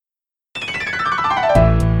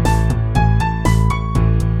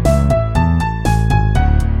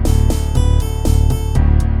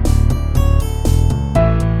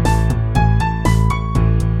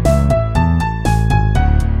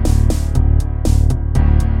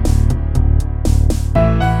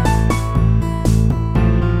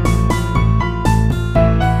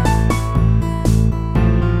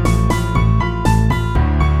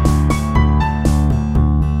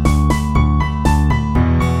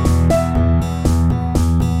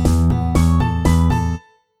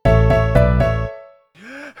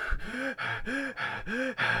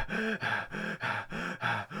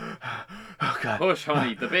Hush,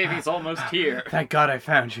 honey, the baby's almost here. Thank God I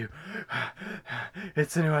found you.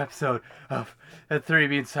 It's a new episode of A Three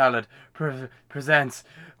Bean Salad presents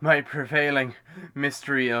my prevailing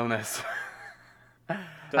mystery illness.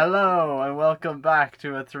 Hello and welcome back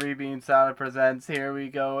to A Three Bean Salad presents Here We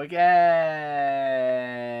Go Again.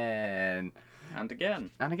 And again.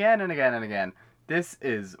 And again and again and again. This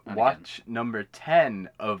is watch number 10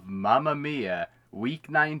 of Mamma Mia, week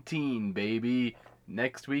 19, baby.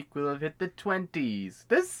 Next week we'll have hit the 20s.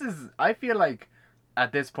 I feel like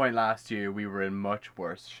at this point last year we were in much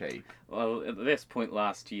worse shape. Well, at this point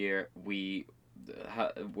last year we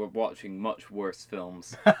were watching much worse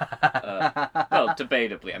films. Well,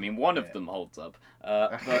 debatably. I mean, one of them holds up.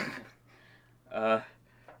 But,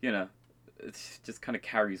 you know, it just kind of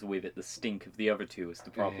carries with it the stink of the other two is the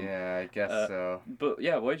problem. Yeah, I guess so. But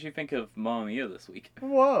yeah, what did you think of Mamma Mia this week?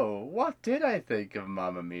 Whoa, what did I think of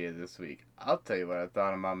Mamma Mia this week? I'll tell you what I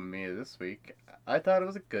thought of Mamma Mia this week. I thought it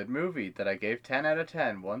was a good movie that I gave 10 out of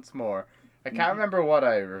 10 once more. I can't remember what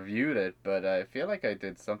I reviewed it, but I feel like I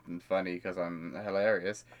did something funny because I'm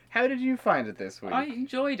hilarious. How did you find it this week? I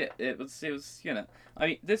enjoyed it. It was, you know, I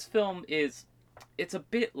mean, this film it's a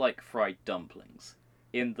bit like fried dumplings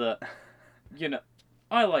in the... You know,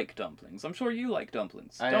 I like dumplings. I'm sure you like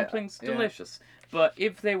dumplings. Dumplings, delicious. But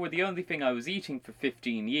if they were the only thing I was eating for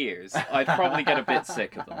 15 years, I'd probably get a bit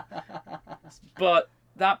sick of them. But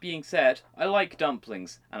that being said, I like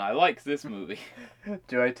dumplings, and I like this movie.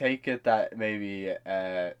 Do I take it that maybe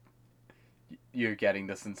you're getting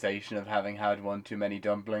the sensation of having had one too many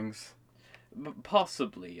dumplings?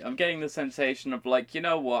 Possibly. I'm getting the sensation of, like, you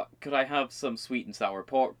know what? Could I have some sweet and sour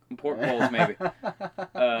pork balls, maybe?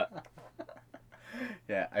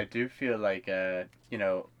 Yeah, I do feel like, you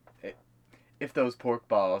know, if those pork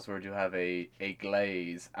balls were to have a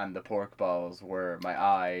glaze and the pork balls were my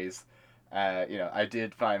eyes, you know, I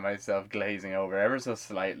did find myself glazing over ever so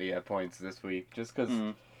slightly at points this week, just because,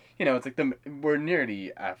 you know, it's like we're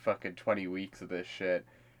nearly at fucking 20 weeks of this shit.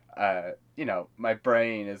 You know, my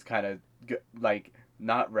brain is kind of, like,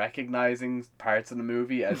 not recognizing parts of the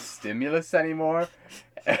movie as stimulus anymore.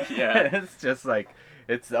 Yeah. It's just like...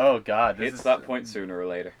 oh god. It's that point sooner or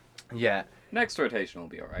later. Yeah. Next rotation will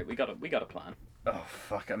be alright. We got a plan. Oh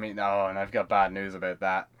fuck, I mean, no, and I've got bad news about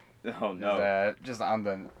that. Oh no. Just on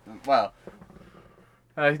the... Well...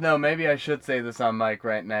 no, maybe I should say this on mic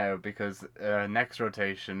right now, because next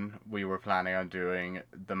rotation we were planning on doing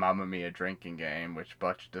the Mamma Mia drinking game, which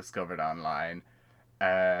Butch discovered online.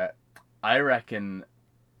 I reckon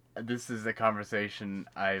this is a conversation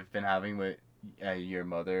I've been having with your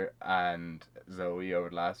mother and Zoe over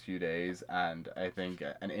the last few days, and I think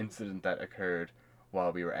an incident that occurred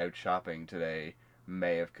while we were out shopping today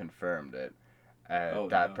may have confirmed it.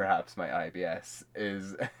 That perhaps my IBS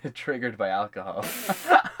is triggered by alcohol.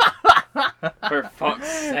 For fuck's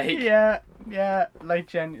sake. Yeah,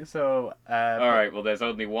 like so... Alright, well there's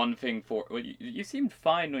only one thing for... Well, you seemed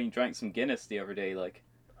fine when you drank some Guinness the other day, like...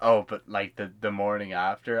 Oh, but like the morning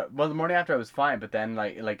after. Well, the morning after I was fine, but then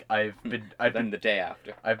like I've been the day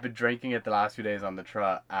after. I've been drinking it the last few days on the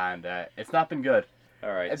trot, and it's not been good.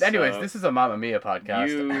 All right. Anyways, this is a Mamma Mia podcast.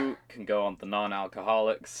 You can go on the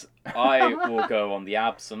non-alcoholics. I will go on the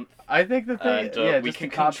absinthe. I think the thing, and, we can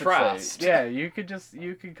contrast. Yeah, you could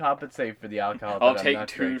compensate for the alcohol. I'll take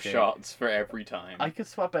 2 shots for every time. I could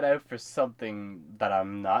swap it out for something that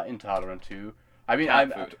I'm not intolerant to. I mean,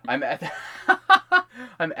 I'm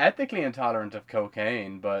ethically intolerant of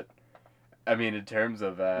cocaine, but I mean, in terms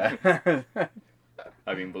of I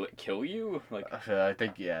mean, will it kill you? Like, I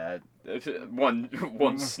think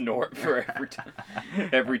one snort for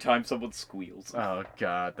every time someone squeals. Oh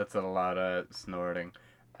god, that's a lot of snorting.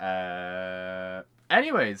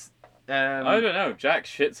 Anyways, I don't know. Jack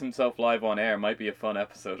shits himself live on air might be a fun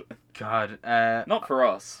episode. God, not for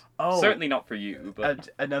us. Oh, certainly not for you. But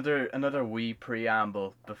another wee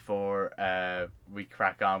preamble before we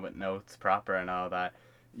crack on with notes proper and all that.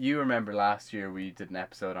 You remember last year we did an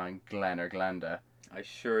episode on Glen or Glenda. I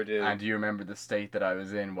sure do. And do you remember the state that I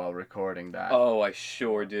was in while recording that? Oh, I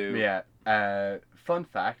sure do. Yeah. Fun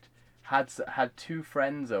fact: had 2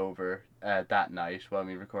 friends over that night when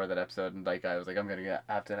we recorded that episode, and like I was like, I'm gonna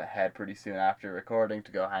have to head pretty soon after recording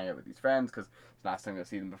to go hang out with these friends because it's the last time I'm gonna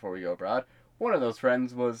see them before we go abroad. One of those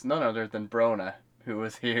friends was none other than Brona, who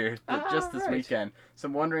was here just this weekend. So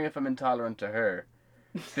I'm wondering if I'm intolerant to her.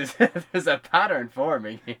 There's a pattern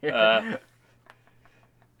forming here.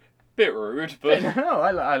 Bit rude, but no,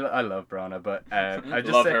 I love Brona, but I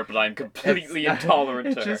just love her, but I'm completely intolerant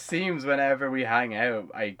to her. It just seems whenever we hang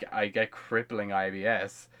out, I get crippling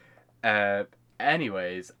IBS.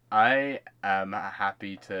 Anyways, I am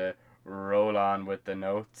happy to roll on with the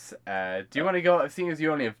notes. Do you want to go? Seeing as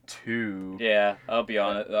you only have two. Yeah, I'll be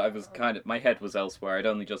honest. I was my head was elsewhere. I'd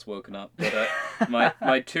only just woken up. But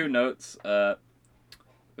my two notes.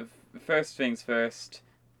 First things first.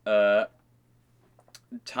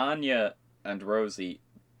 Tanya and Rosie,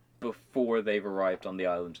 before they've arrived on the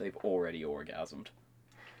island, they've already orgasmed.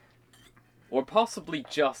 Or possibly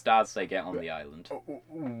just as they get on the island.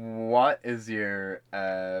 What is your...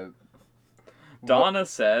 Donna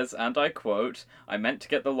says, and I quote, "I meant to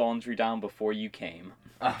get the laundry down before you came."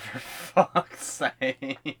 Oh, for fuck's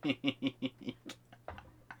sake.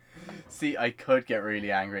 See, I could get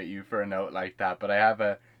really angry at you for a note like that, but I have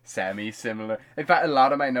a semi-similar... In fact, a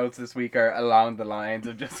lot of my notes this week are along the lines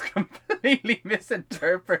of just completely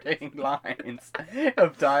misinterpreting lines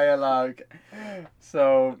of dialogue.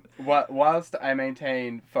 So, whilst I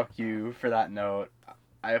maintain fuck you for that note,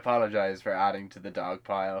 I apologize for adding to the dog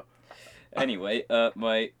pile. Anyway,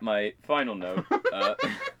 my final note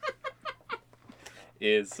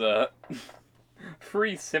is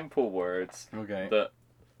 3 simple words that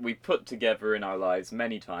we put together in our lives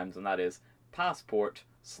many times, and that is passport,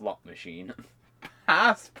 slot machine.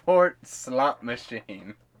 Passport, slot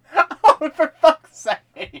machine. Oh, for fuck's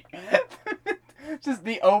sake! Just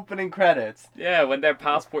the opening credits. Yeah, when their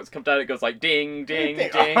passports come down, it goes like ding, ding,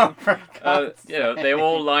 ding. Oh, for God's sake. They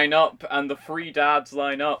all line up, and the 3 dads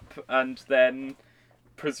line up, and then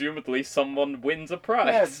presumably someone wins a prize.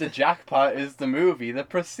 Yeah, the jackpot is the movie that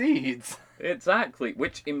precedes. Exactly,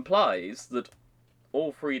 which implies that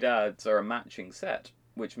all 3 dads are a matching set,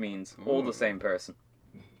 which means all the same person.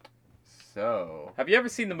 So... Have you ever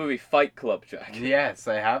seen the movie Fight Club, Jack? Yes,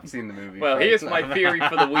 I have seen the movie Well, Fight here's Club. my theory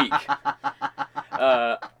for the week.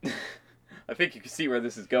 I think you can see where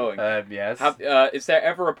this is going. Yes. Is there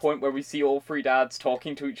ever a point where we see all 3 dads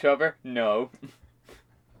talking to each other? No.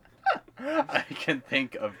 I can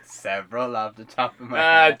think of several off the top of my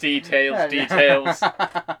head. Details.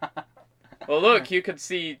 Well, look, you could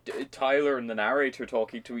see Tyler and the narrator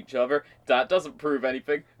talking to each other. That doesn't prove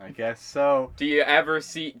anything. I guess so. Do you ever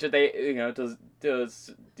see? Do they?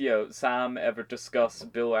 Does Sam ever discuss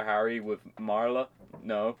Bill or Harry with Marla?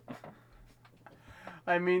 No.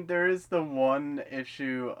 I mean, there is the one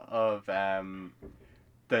issue of the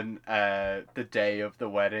day of the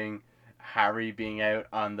wedding, Harry being out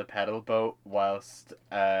on the pedal boat whilst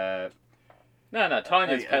No,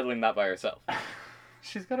 Tanya's pedaling that by herself.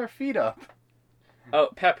 She's got her feet up. Oh,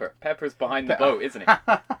 Pepper. Pepper's behind the boat, isn't he?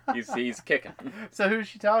 He's kicking. So who's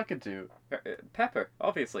she talking to? Pepper,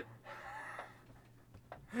 obviously.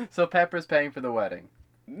 So Pepper's paying for the wedding?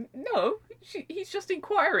 No, he's just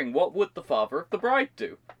inquiring. What would the father of the bride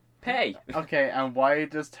do? Pay. Okay, and why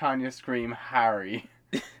does Tanya scream Harry?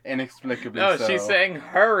 Inexplicably No, so. she's saying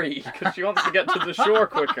hurry because she wants to get to the shore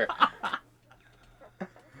quicker.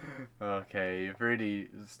 Okay, you've really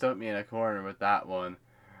stuck me in a corner with that one.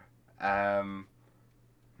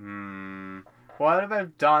 What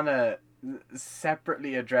about Donna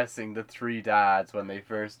separately addressing the 3 dads when they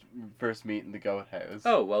first meet in the goat house?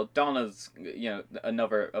 Oh, well, Donna's,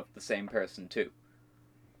 another of the same person too.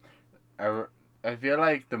 I feel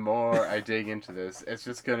like the more I dig into this,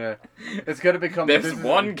 it's gonna become... There's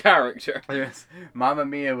one character. Yes, Mamma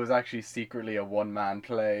Mia was actually secretly a one-man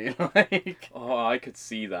play. Like... Oh, I could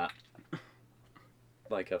see that.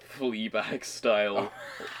 Like a Fleabag style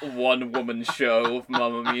one-woman show of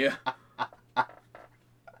Mamma Mia.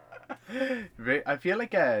 I feel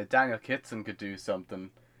like Daniel Kitson could do something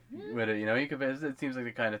with it. It seems like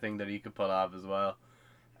the kind of thing that he could pull off as well.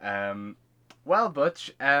 Well,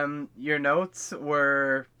 Butch, your notes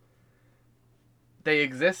they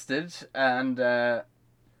existed, and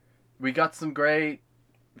we got some great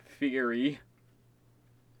theory.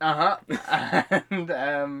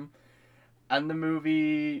 And the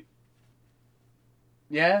movie...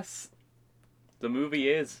 Yes. The movie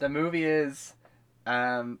is. The movie is...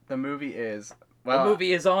 Well, the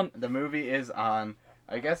movie is on. The movie is on.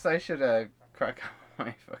 I guess I should crack on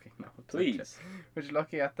my fucking notes. Please. Which,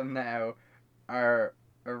 looking at them now, are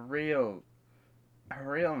a real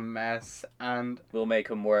mess, and... We'll make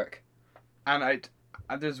them work. And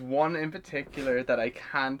there's one in particular that I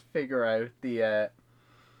can't figure out the...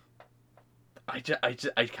 I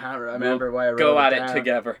can't remember why I wrote it down. Go at it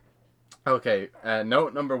together. Okay,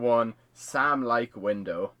 note number 1, Sam like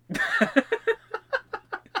window.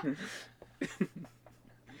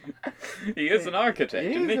 He is an architect,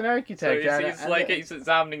 isn't he? He's an architect. So he's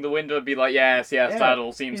examining the window and be like, yes, that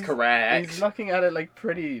all seems correct. He's looking at it like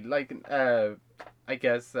pretty, I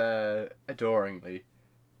guess, adoringly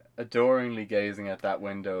gazing at that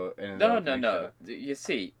window. No. You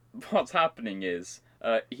see, what's happening is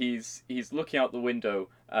He's looking out the window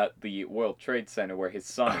at the World Trade Center where his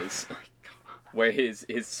son is, where his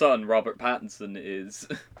son Robert Pattinson is,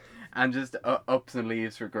 and just ups and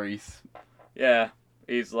leaves for Greece. Yeah,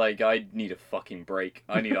 he's like, I need a fucking break.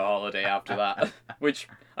 I need a holiday after that. Which,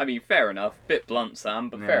 I mean, fair enough. Bit blunt, Sam,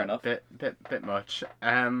 but fair enough. Bit much.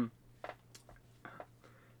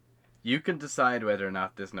 You can decide whether or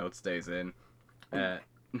not this note stays in.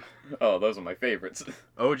 Oh, those are my favourites.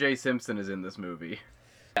 O.J. Simpson is in this movie.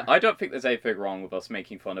 I don't think there's anything wrong with us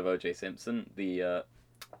making fun of O.J. Simpson. Is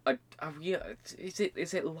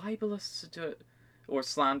it libelous to do it, or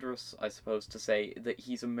slanderous, I suppose, to say that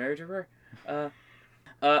he's a murderer?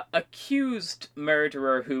 Accused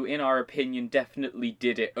murderer who, in our opinion, definitely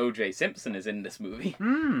did it. O.J. Simpson is in this movie.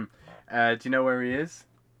 Do you know where he is?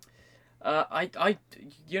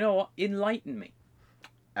 You know what? Enlighten me.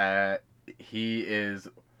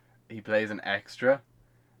 He plays an extra,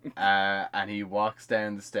 and he walks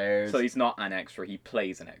down the stairs. So he's not an extra, he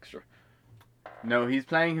plays an extra. No, he's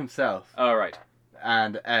playing himself. Oh, right.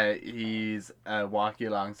 And he's walking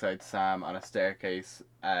alongside Sam on a staircase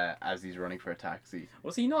as he's running for a taxi.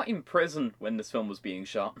 Was he not in prison when this film was being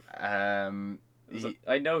shot? I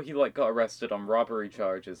know he got arrested on robbery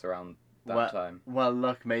charges around that time. Well,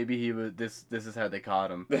 look, maybe he was. This is how they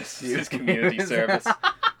caught him. This is his community service.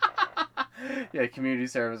 Yeah, community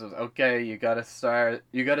service was okay. You gotta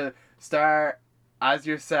star as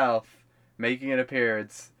yourself, making an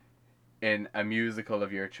appearance in a musical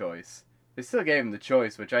of your choice. They still gave him the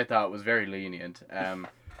choice, which I thought was very lenient.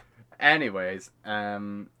 Anyways,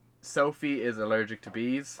 Sophie is allergic to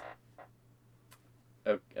bees.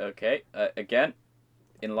 Okay, again,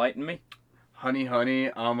 enlighten me. Honey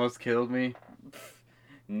almost killed me.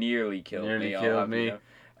 Nearly killed me. Nearly killed me.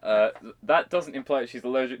 That doesn't imply she's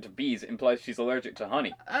allergic to bees. It implies she's allergic to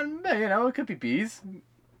honey. And, it could be bees.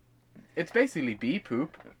 It's basically bee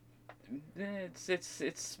poop.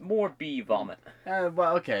 It's more bee vomit.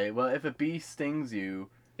 Well, okay. Well, if a bee stings you...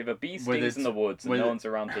 If a bee stings in the woods and no one's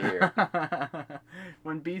around to hear...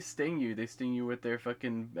 When bees sting you, they sting you with their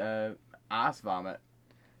fucking ass vomit.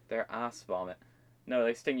 Their ass vomit? No,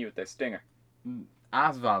 they sting you with their stinger.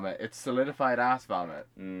 Ass vomit. It's solidified ass vomit.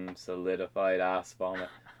 Solidified ass vomit.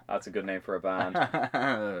 That's a good name for a band.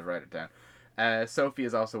 Write it down. Sophie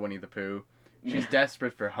is also Winnie the Pooh. She's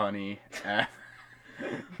desperate for honey.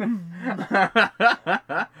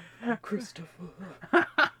 Christopher.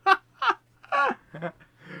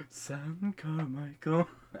 Sam Carmichael.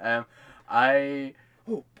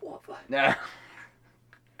 Oh, brother.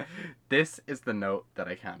 This is the note that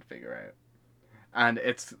I can't figure out. And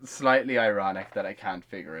it's slightly ironic that I can't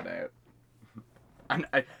figure it out. And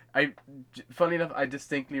I funny enough, I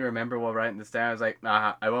distinctly remember while writing this down, I was like,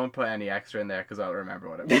 nah, I won't put any extra in there because I'll remember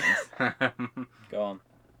what it means. Go on.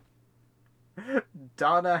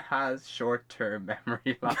 Donna has short-term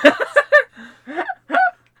memory loss.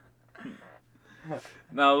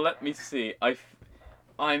 Now, let me see.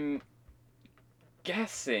 I'm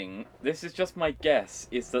guessing, this is just my guess,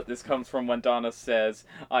 is that this comes from when Donna says,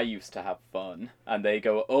 I used to have fun. And they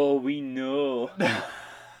go, oh, we know.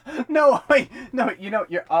 No, wait, no,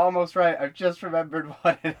 you're almost right. I've just remembered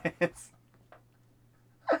what it is.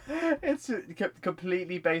 It's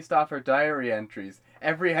completely based off her diary entries.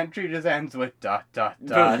 Every entry just ends with ... because, I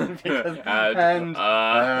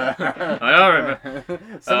don't remember.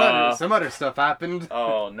 Some other stuff happened.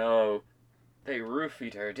 Oh no. They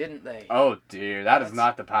roofied her, didn't they? Oh dear, that's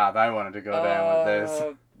not the path I wanted to go down with this.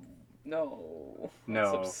 No.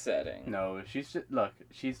 No. That's upsetting. No, she's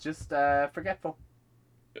just forgetful.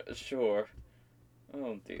 Sure.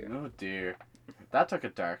 Oh dear. Oh dear. That took a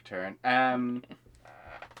dark turn.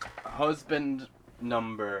 Husband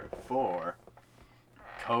number 4.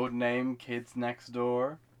 Codename Kids Next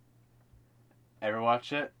Door. Ever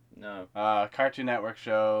watch it? No. Cartoon Network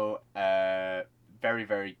show. Very,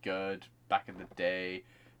 very good. Back in the day.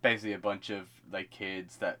 Basically a bunch of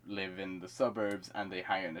kids that live in the suburbs and they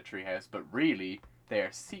hang out in a treehouse, but really they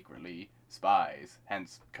are secretly spies.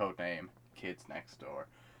 Hence codename Kids Next Door.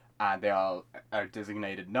 And they all are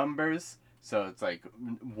designated numbers. So it's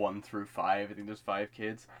 1 through 5. I think there's 5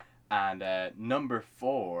 kids. And number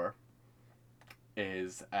 4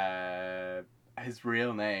 is his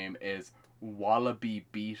real name is Wallaby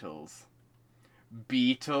Beetles.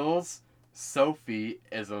 Beetles. Sophie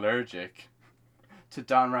is allergic to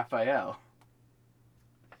Don Raphael.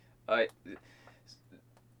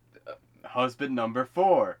 Husband number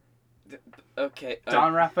 4. Okay.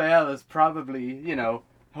 Don Raphael is probably,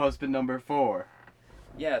 husband number 4.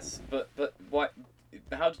 Yes, but what?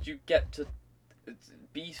 How did you get to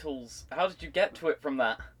Beatles? How did you get to it from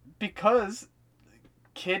that? Because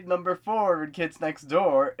kid number 4 in Kids Next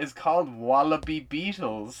Door is called Wallaby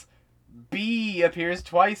Beetles. B appears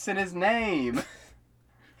twice in his name.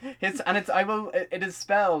 It is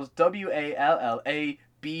spelled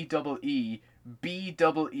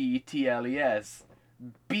WALLABEEBEETLES.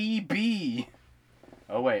 BB.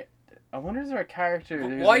 Oh wait. I wonder, is there a character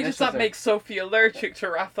whose Why does that initials make Sophie allergic to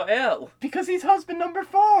Raphael? Because he's husband number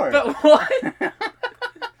 4. But what?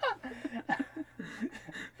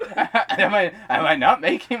 Am I not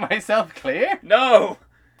making myself clear? No.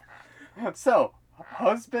 So,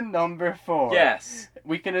 husband number 4. Yes.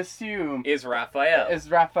 We can assume Is Raphael.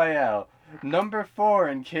 is Raphael. Number 4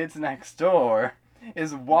 in Kids Next Door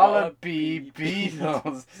is Wallaby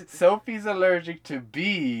Beetles. Sophie's allergic to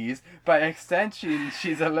bees. By extension,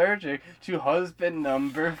 she's allergic to husband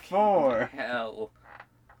number 4. Hell.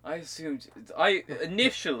 I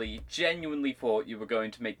initially genuinely thought you were going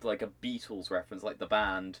to make like a Beatles reference, like the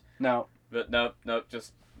band. No. But no,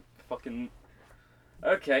 just fucking...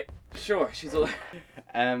 Okay, sure, she's allergic.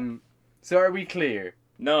 So are we clear?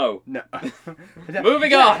 No. No.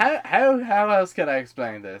 Moving on! How else can I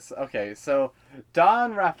explain this? Okay, so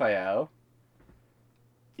Don Raphael.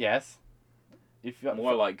 Yes.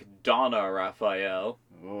 More like Donna Raphael.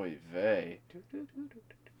 Oy vey.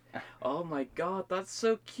 Oh my god, that's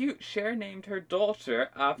so cute. Cher named her daughter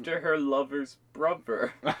after her lover's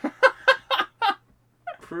brother.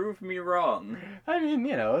 Prove me wrong. I mean,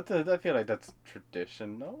 I feel like that's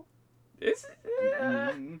traditional. Is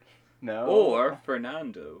it? No. Or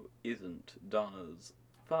Fernando isn't Donna's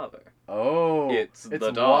father. Oh, it's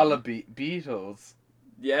the Don. Wallaby Beetles.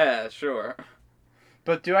 Yeah, sure.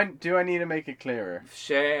 But do I need to make it clearer?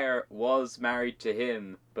 Cher was married to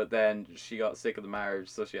him, but then she got sick of the marriage,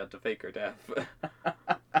 so she had to fake her death.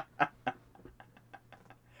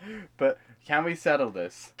 But can we settle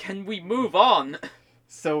this? Can we move on?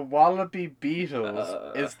 So Wallaby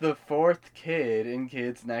Beetles is the 4th kid in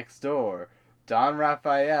Kids Next Door. Don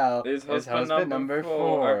Raphael is husband number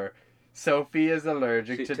 4. Sophie is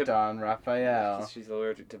allergic to Don Raphael. She's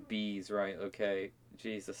allergic to bees, right? Okay.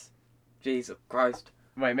 Jesus Christ.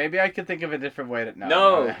 Wait, maybe I could think of a different way to...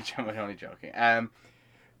 No. I'm only joking.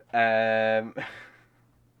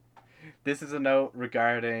 This is a note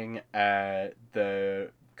regarding the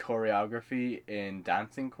choreography in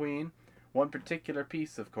Dancing Queen. One particular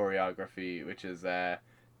piece of choreography, which is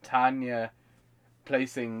Tanya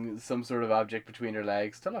placing some sort of object between her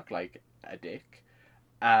legs to look like a dick.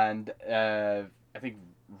 And I think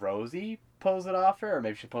Rosie pulls it off her, or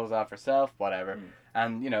maybe she pulls it off herself, whatever.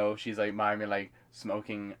 And, she's like miming like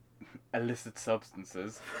smoking illicit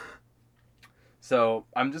substances. So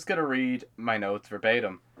I'm just going to read my notes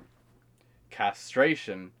verbatim.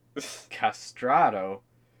 Castration. Castrato.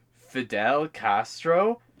 Fidel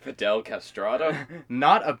Castro. Fidel Castrato?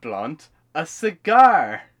 Not a blunt. A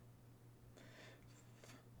cigar.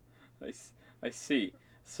 I see.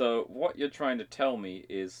 So what you're trying to tell me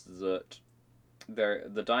is that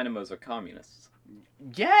the Dynamos are communists.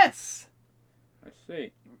 Yes! I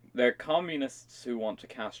see. They're communists who want to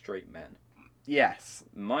castrate men. Yes.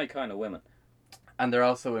 My kind of women. And they're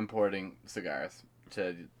also importing cigars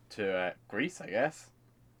to Greece, I guess.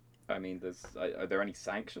 I mean, are there any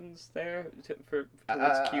sanctions there towards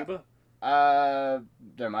Cuba?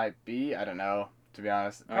 There might be. I don't know, to be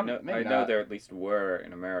honest. I know there at least were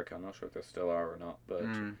in America. I'm not sure if there still are or not, but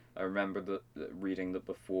I remember reading that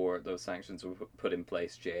before those sanctions were put in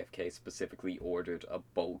place, JFK specifically ordered a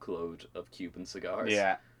bulk load of Cuban cigars.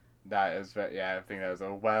 Yeah, that is. Yeah, I think that was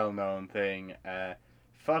a well-known thing.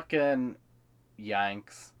 Fucking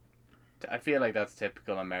Yanks. I feel like that's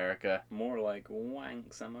typical America. More like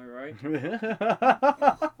wanks, am I right?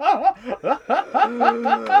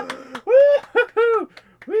 Woo!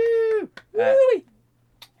 Woo!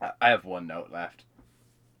 I have one note left.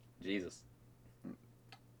 Jesus.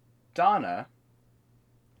 Donna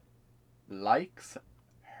likes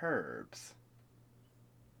herbs.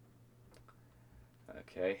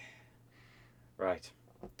 Okay. Right.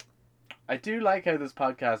 I do like how this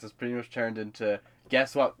podcast has pretty much turned into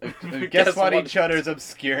guess what each other's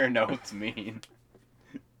obscure notes mean.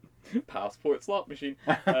 Passport slot machine.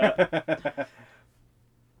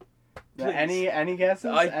 Any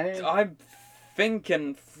guesses? I'm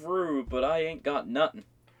thinking through, but I ain't got nothing.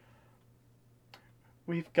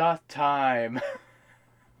 We've got time.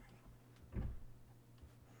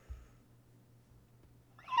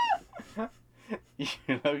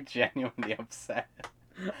 You look genuinely upset.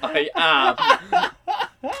 I am.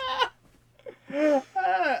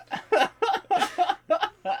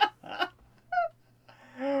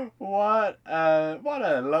 What a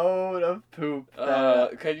load of poop that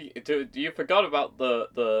You forgot about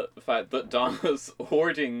the fact that Donna's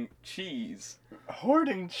hoarding cheese.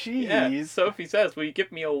 Hoarding cheese? Yeah, Sophie says, "Will you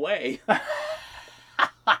give me away?"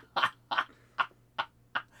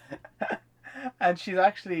 And she's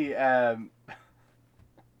actually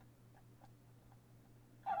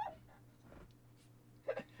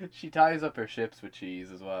she ties up her ships with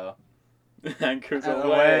cheese as well. Anchors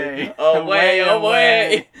away.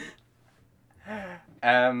 Away.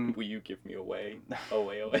 Will you give me away?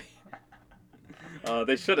 Away.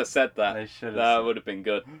 They should have said that. They should have. That would have been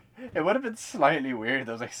good. It would have been slightly weird.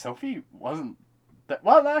 I was like, Sophie wasn't.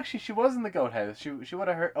 Well, actually, she was in the goat house. She would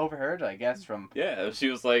have overheard it, I guess, from. Yeah, she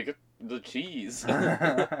was like, the cheese.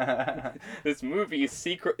 This movie is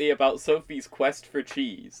secretly about Sophie's quest for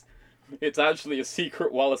cheese. It's actually a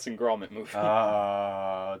secret Wallace and Gromit movie.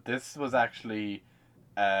 This was actually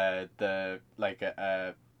a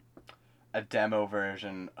demo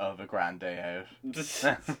version of A Grand Day Out.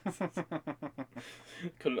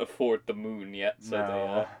 Couldn't afford the moon yet, so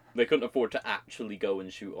No. they couldn't afford to actually go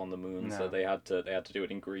and shoot on the moon, No. so they had to do it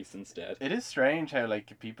in Greece instead. It is strange how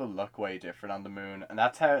people look way different on the moon, and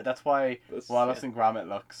that's why Wallace and Gromit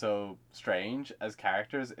look so strange as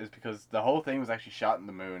characters, is because the whole thing was actually shot in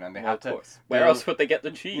the moon, and they had to. Where else would they get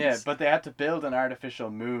the cheese? Yeah, but they had to build an artificial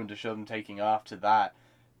moon to show them taking off to that.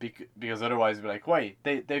 Because otherwise it'd be like, wait,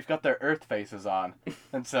 they've got their Earth faces on.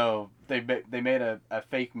 And so they made a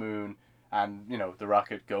fake moon, and, the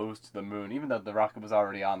rocket goes to the moon, even though the rocket was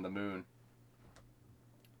already on the moon.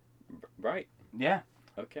 Right. Yeah.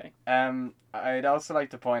 Okay. I'd also like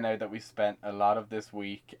to point out that we spent a lot of this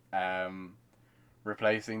week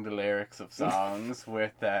replacing the lyrics of songs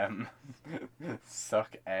with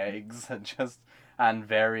suck eggs and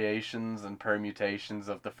variations and permutations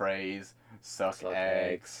of the phrase suck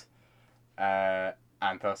eggs.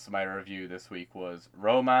 And thus my review this week was: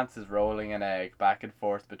 romance is rolling an egg back and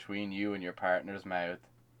forth between you and your partner's mouth.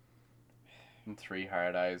 And 3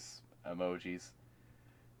 hard eyes emojis.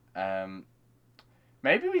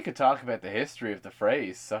 Maybe we could talk about the history of the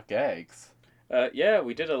phrase suck eggs. Yeah,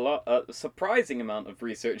 we did a surprising amount of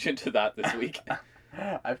research into that this week.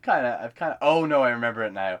 I've kind of. Oh no, I remember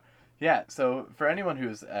it now. Yeah, so for anyone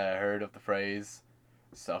who's heard of the phrase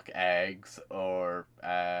suck eggs, or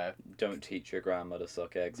don't teach your grandma to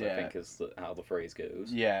suck eggs, yeah. I think is how the phrase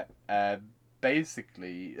goes. Yeah,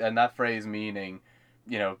 basically, and that phrase meaning,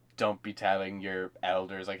 don't be telling your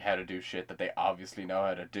elders how to do shit that they obviously know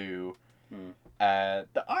how to do.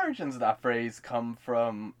 The origins of that phrase come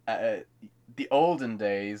from the olden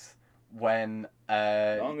days, when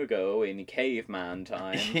long ago in caveman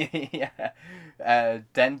time. Yeah,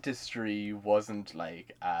 dentistry wasn't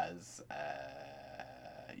as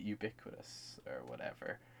ubiquitous or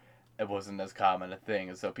whatever. It wasn't as common a thing,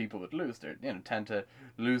 and so people would tend to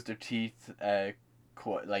lose their teeth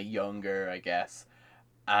quite younger, I guess.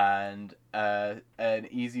 And an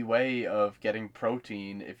easy way of getting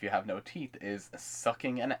protein if you have no teeth is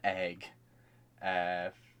sucking an egg,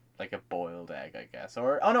 like a boiled egg, I guess,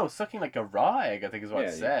 or sucking a raw egg, I think is what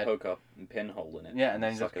it said. You poke up and pinhole in it. Yeah, and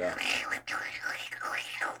then suck it out.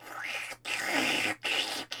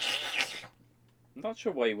 I'm not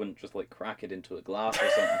sure why you wouldn't just crack it into a glass or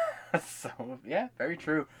something. So yeah, very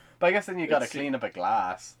true. But I guess then you gotta clean up a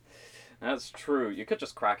glass. That's true. You could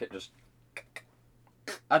just crack it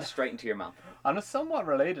straight into your mouth. On a somewhat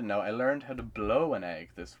related note, I learned how to blow an egg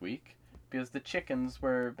this week because the chickens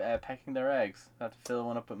were pecking their eggs. I had to fill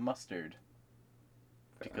one up with mustard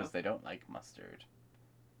because they don't like mustard.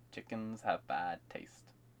 Chickens have bad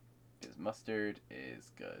taste because mustard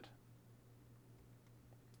is good.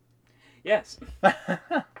 Yes.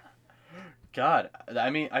 God,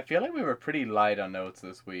 I mean, I feel like we were pretty light on notes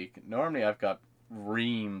this week. Normally I've got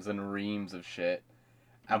reams and reams of shit.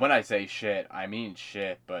 And when I say shit, I mean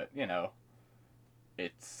shit, but,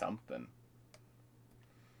 it's something.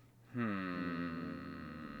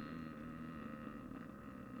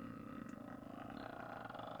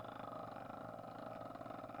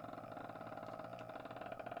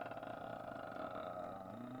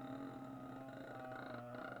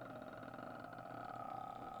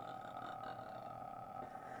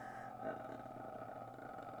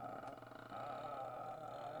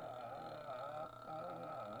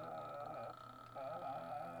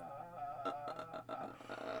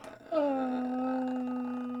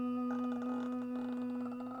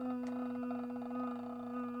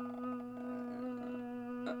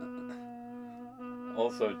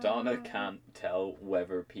 Also, Donna can't tell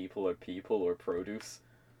whether people are people or produce.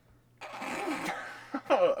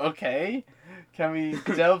 Okay. Can we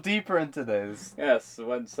delve deeper into this? Yes,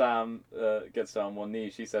 when Sam gets down on one knee,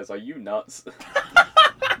 she says, "Are you nuts?"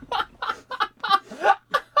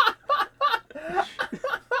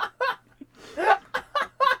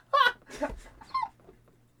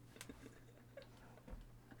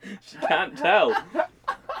 can't tell.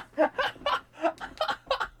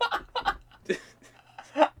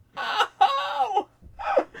 Ow!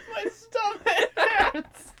 My stomach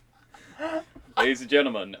hurts. Ladies and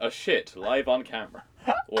gentlemen, a shit live on camera.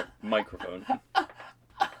 Or microphone.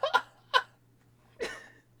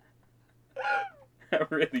 That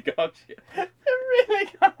really got you. It really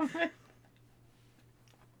got me.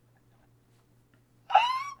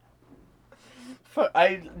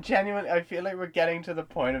 I feel like we're getting to the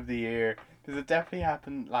point of the year, because it definitely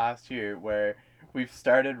happened last year, where we've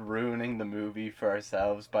started ruining the movie for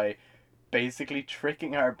ourselves by basically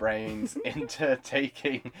tricking our brains into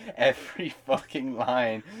taking every fucking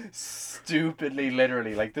line stupidly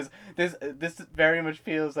literally. Like this very much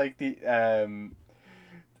feels like the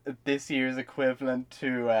this year's equivalent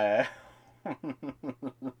to like,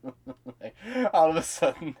 all of a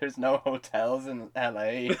sudden there's no hotels in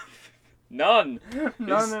LA. None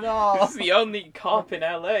At all. This is the only cop in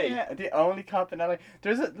LA. Yeah, the only cop in LA.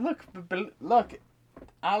 There's a look,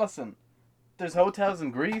 Alison. There's hotels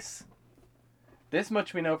in Greece. This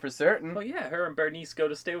much we know for certain. Oh yeah, her and Bernice go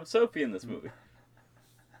to stay with Sophie in this movie.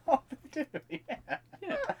 Oh, they do, yeah.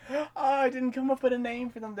 Yeah. Oh, I didn't come up with a name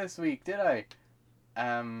for them this week, did I?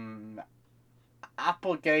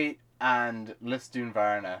 Applegate and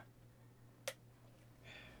Lisdoonvarna.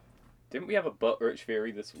 Didn't we have a Butt-Rich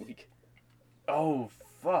Fury this week? Oh,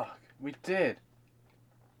 fuck. We did.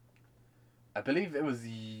 I believe it was...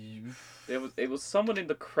 It was someone in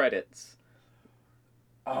the credits.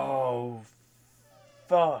 Oh,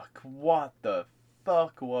 fuck. What the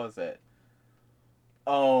fuck was it?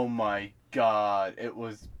 Oh my god. It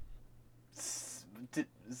was...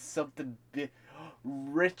 something...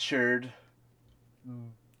 Richard...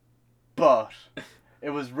 Butt.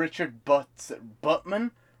 It was Richard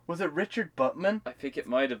Buttman? Was it Richard Buttman? I think it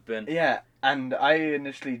might have been. Yeah, and I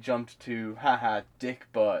initially jumped to, haha, Dick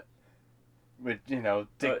Butt. With, Dick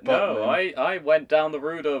Buttman. No, I went down the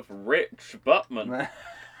route of Rich Buttman.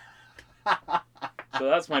 So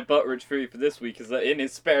that's my Butt-Rich Fury for this week, is that in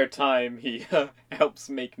his spare time he helps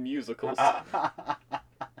make musicals.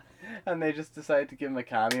 And they just decided to give him a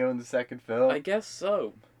cameo in the second film. I guess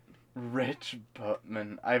so. Rich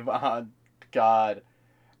Buttman. Oh, God.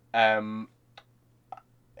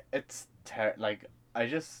 It's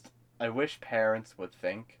I wish parents would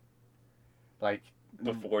think, like,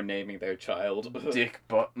 before naming their child Dick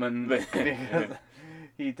Buttman, because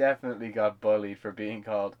he definitely got bullied for being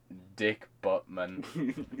called Dick Buttman.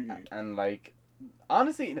 And like,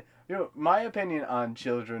 honestly, my opinion on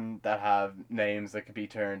children that have names that could be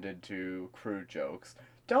turned into crude jokes: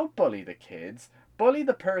 don't bully the kids, bully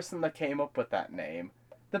the person that came up with that name,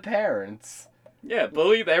 the parents. Yeah,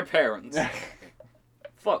 bully their parents.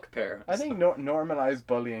 Fuck parents. I think normalize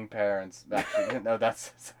bullying parents. Actually, no,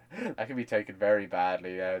 that can be taken very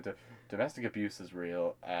badly. Domestic abuse is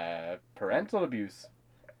real. Parental abuse,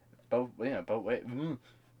 both ways.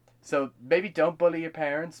 So maybe don't bully your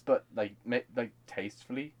parents, but like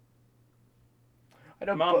tastefully. I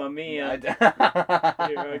don't. Mamma Mia. Here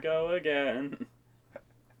I go again.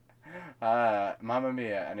 Mamma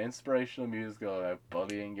Mia, an inspirational musical about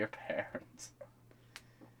bullying your parents.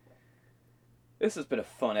 This has been a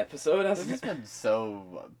fun episode, hasn't it? This has been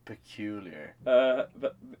so peculiar.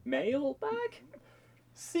 But mailbag?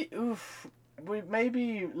 See, look,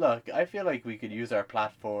 I feel like we could use our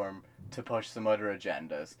platform to push some other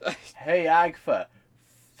agendas. Hey, AGFA,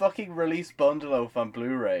 fucking release Bundleoaf on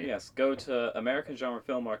Blu-ray. Yes, go to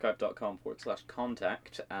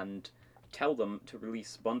americangenrefilmarchive.com/contact and tell them to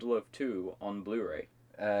release Bundleoaf 2 on Blu-ray.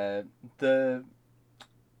 I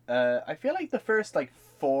feel like the first,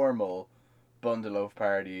 formal Bundleoaf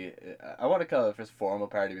party, I want to call it the first formal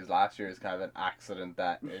party, because last year is kind of an accident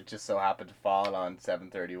that it just so happened to fall on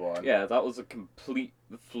 7/31. Yeah, that was a complete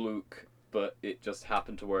fluke, but it just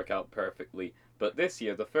happened to work out perfectly. But this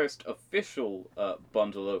year, the first official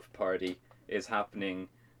Bundleoaf party is happening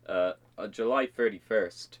July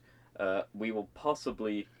 31st. We will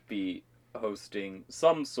possibly be hosting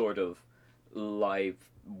some sort of live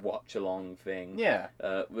watch-along thing. Yeah.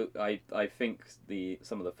 I think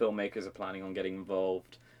some of the filmmakers are planning on getting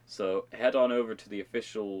involved. So head on over to the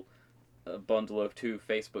official Bundleoaf 2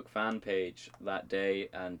 Facebook fan page that day,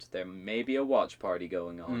 and there may be a watch party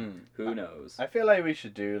going on. Who knows? I feel like we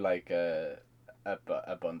should do a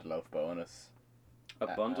Bundleoaf bonus. A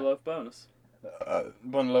Bundleoaf bonus?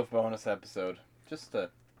 Bundleoaf bonus episode. Just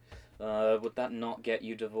to... would that not get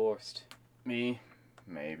you divorced? Me?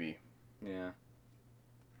 Maybe. Yeah.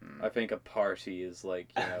 I think a party is a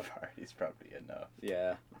party's probably enough.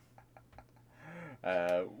 Yeah.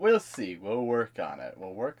 We'll see. We'll work on it.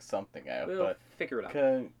 We'll work something out. We'll figure it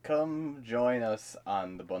out. Come join us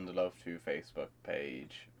on the Bundle of Two Facebook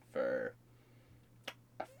page for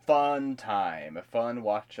a fun time, a fun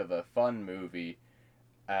watch of a fun movie.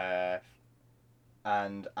 And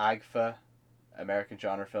AGFA, American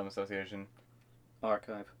Genre Film Association.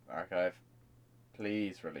 Archive.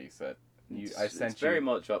 Please release it. It's very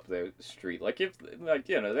much up their street. Like, if, like,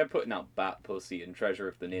 you know, they're putting out Bat Pussy and Treasure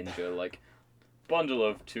of the Ninja, like, Bundle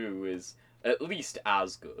of Two is at least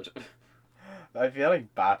as good. I feel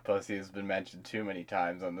like Bat Pussy has been mentioned too many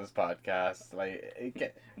times on this podcast.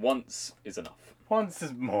 Like, once is enough. Once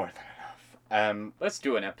is more than enough. Let's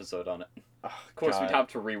do an episode on it. Oh, of course, we'd have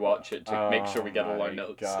to rewatch it to make sure we get all our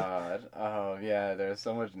notes. God. Oh, yeah, there's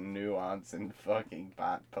so much nuance in fucking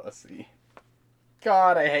Bat Pussy.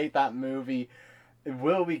 God, I hate that movie.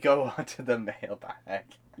 Will we go on to the mailbag?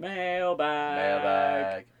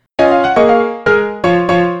 Mailbag.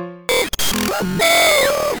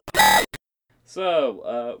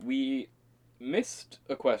 So, we missed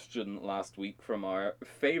a question last week from our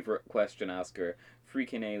favorite question asker,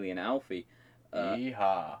 Freaking Alien Alfie.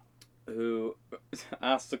 Yeehaw. Who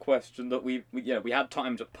asked a question that we had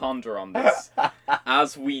time to ponder on this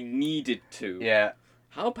as we needed to. Yeah.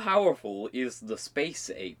 How powerful is the space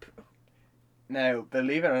ape? Now,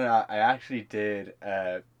 believe it or not, I actually did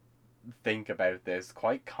think about this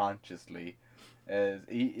quite consciously.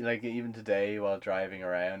 Even today while driving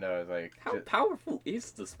around, I was like... How powerful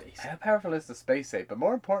is the space ape? How powerful is the space ape? But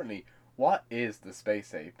more importantly, what is the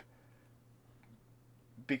space ape?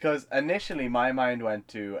 Because initially my mind went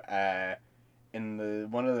to in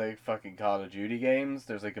one of the fucking Call of Duty games,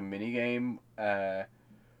 there's like a mini game where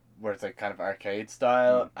it's like kind of arcade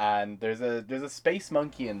style, and there's a space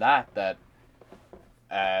monkey in that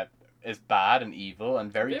is bad and evil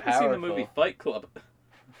and very powerful. Have you ever seen the movie Fight Club?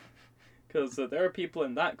 Because there are people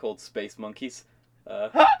in that called space monkeys. There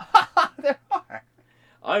are.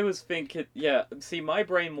 I was thinking, yeah, see, my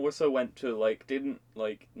brain more so went to, like, didn't,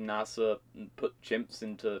 like, NASA put chimps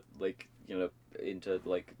into, like, you know, into,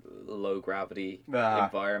 like, low-gravity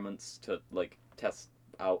environments to, like, test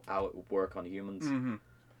out how it would work on humans? Mm-hmm.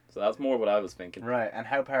 So that's more what I was thinking. Right, and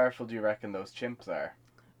how powerful do you reckon those chimps are?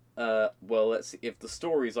 Well, let's see. If the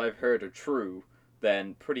stories I've heard are true,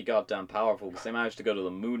 then pretty goddamn powerful, because they managed to go to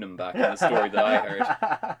the moon and back in the story that I heard.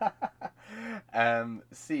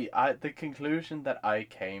 The conclusion that I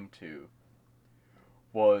came to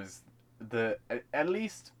was at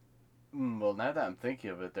least, well, now that I'm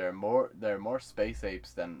thinking of it, there are more space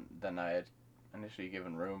apes than I had initially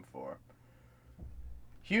given room for.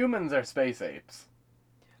 Humans are space apes.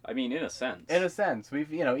 I mean, in a sense. In a sense,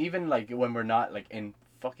 we've, you know, even like when we're not like in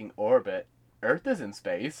fucking orbit, Earth is in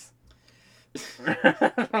space.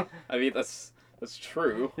 I mean, that's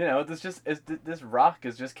true. You know, this rock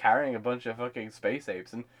is just carrying a bunch of fucking space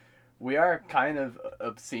apes, and we are kind of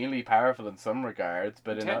obscenely powerful in some regards,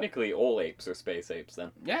 but technically all apes are space apes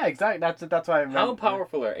then. Yeah, exactly. That's why. How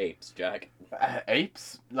powerful are apes, Jack?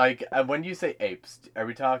 Apes? Like when you say apes, are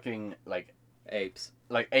we talking like apes?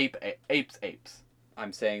 Like apes?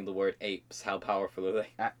 I'm saying the word apes. How powerful are they?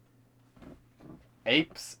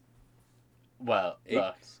 Apes. Well,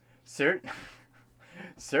 apes. Look,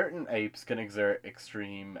 certain apes can exert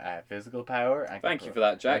extreme physical power. And thank you for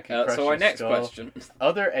that, Jack. So our next question.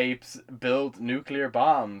 Other apes build nuclear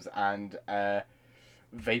bombs and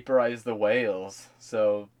vaporize the whales.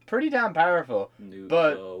 So pretty damn powerful.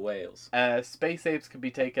 Whales. Space apes can be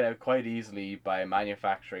taken out quite easily by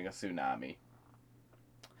manufacturing a tsunami.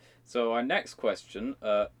 So our next question,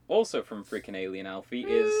 also from Freaking Alien Alfie,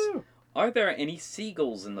 is: are there any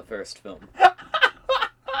seagulls in the first film?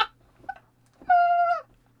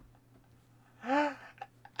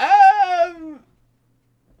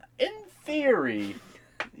 In theory,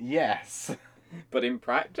 yes. But in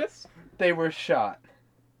practice? They were shot.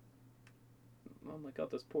 Oh my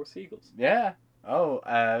god, those poor seagulls. Yeah. Oh,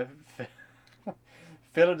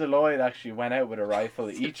 Phil Deloitte actually went out with a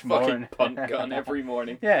rifle each morning. Punt gun every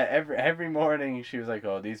morning. Yeah, every morning she was like,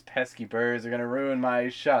 "Oh, these pesky birds are gonna ruin my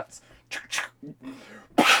shots."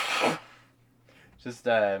 Just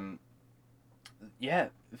yeah,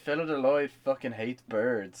 Phil Deloitte fucking hates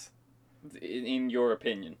birds. In your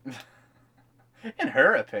opinion. In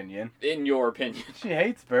her opinion. In your opinion. She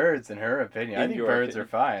hates birds. In her opinion, I think birds are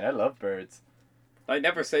fine. I love birds. I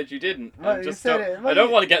never said you didn't. Well, I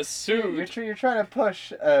don't want to get sued. You're trying to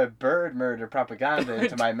push bird murder propaganda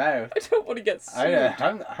into my mouth. I don't want to get sued.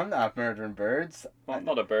 I'm not murdering birds. I'm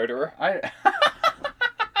not a birderer.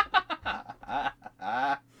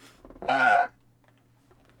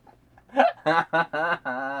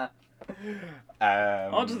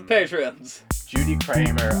 On to the Patreons. Judy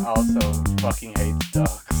Kramer also fucking hates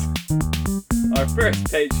dogs. Our first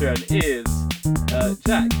patron is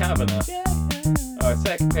Jack Kavanagh. Our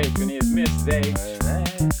second patron is Miss H.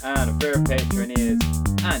 And our third patron is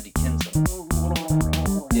Andy Kinsel.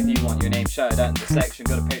 If you want your name shouted out in the section,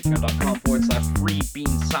 go to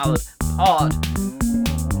patreon.com/freebeansaladpod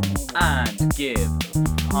and give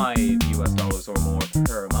 $5 or more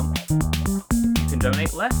per month. You can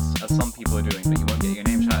donate less, as some people are doing, but you won't get your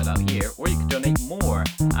name shouted out here, or you can donate more,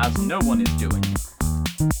 as no one is doing.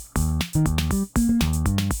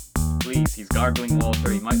 Please, he's gargling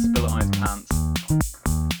water, he might spill it on his pants.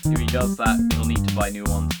 If he does that, he'll need to buy new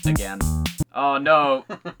ones again. Oh no,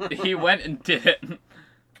 he went and did it.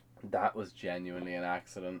 That was genuinely an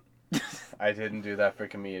accident. I didn't do that for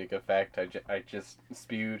comedic effect, I just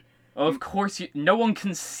spewed. Oh, of course, no one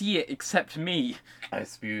can see it except me. I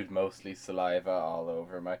spewed mostly saliva all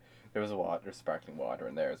over my... There was sparkling water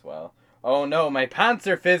in there as well. Oh no, my pants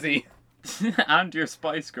are fizzy! And your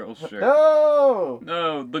Spice Girls shirt. No!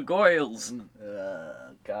 No, the Goyles.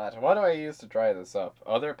 God, what do I use to dry this up?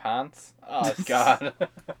 Other pants? Oh, God.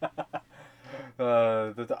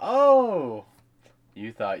 Oh!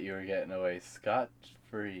 You thought you were getting away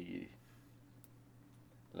scot-free.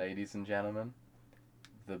 Ladies and gentlemen,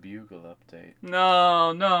 the Bugle update.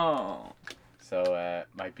 No. So,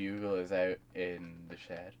 my Bugle is out in the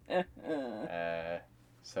shed.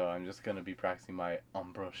 So I'm just going to be practicing my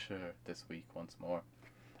embouchure this week once more.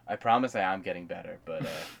 I promise I am getting better, but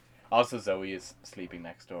also Zoe is sleeping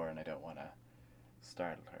next door and I don't want to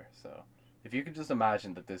startle her. So if you could just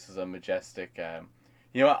imagine that this is a majestic...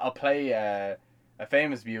 you know what, I'll play a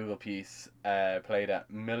famous Bugle piece played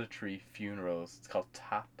at military funerals. It's called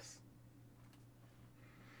Taps.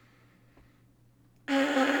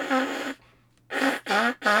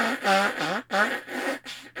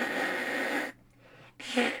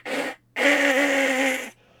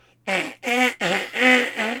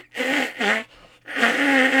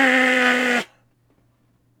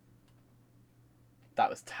 That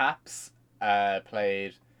was Taps,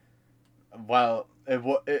 played, well,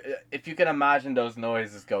 if you can imagine those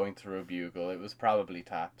noises going through a bugle, it was probably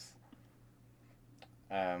Taps.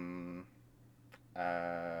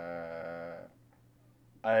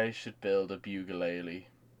 I should build a bugle-ailey.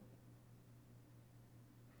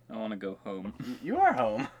 I want to go home. You are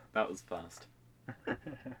home. That was fast.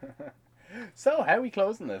 So, how are we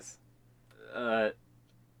closing this?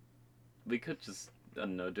 We could just, I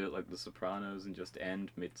don't know, do it like The Sopranos and just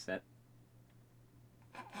end mid-set.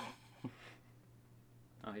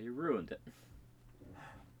 Oh, you ruined it.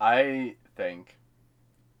 I think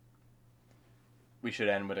we should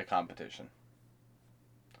end with a competition.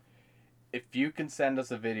 If you can send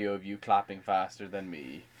us a video of you clapping faster than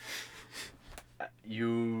me,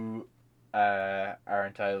 you are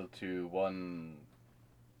entitled to one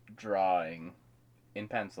drawing in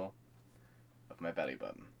pencil of my belly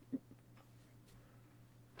button.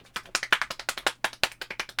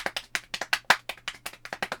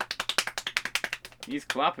 He's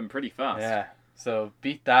clapping pretty fast. Yeah, so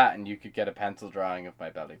beat that and you could get a pencil drawing of my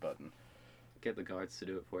belly button. Get the guards to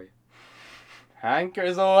do it for you.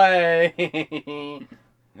 Anchors away!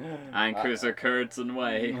 Anchors are curds and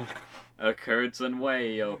way. A curds and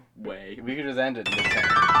way, oh way. We could just end it in this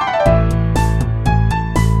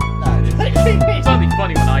It's only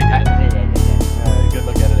funny when I did it. Good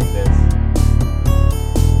luck editing this.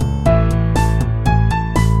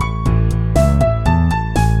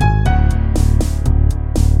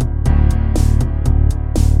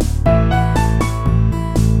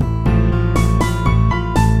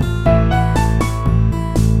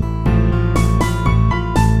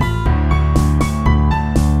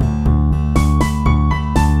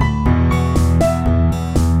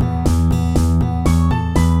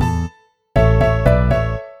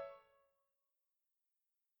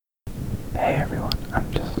 Hey everyone, I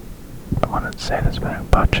wanted to say this, but I'm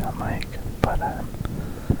botching on mic, but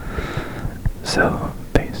so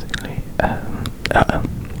basically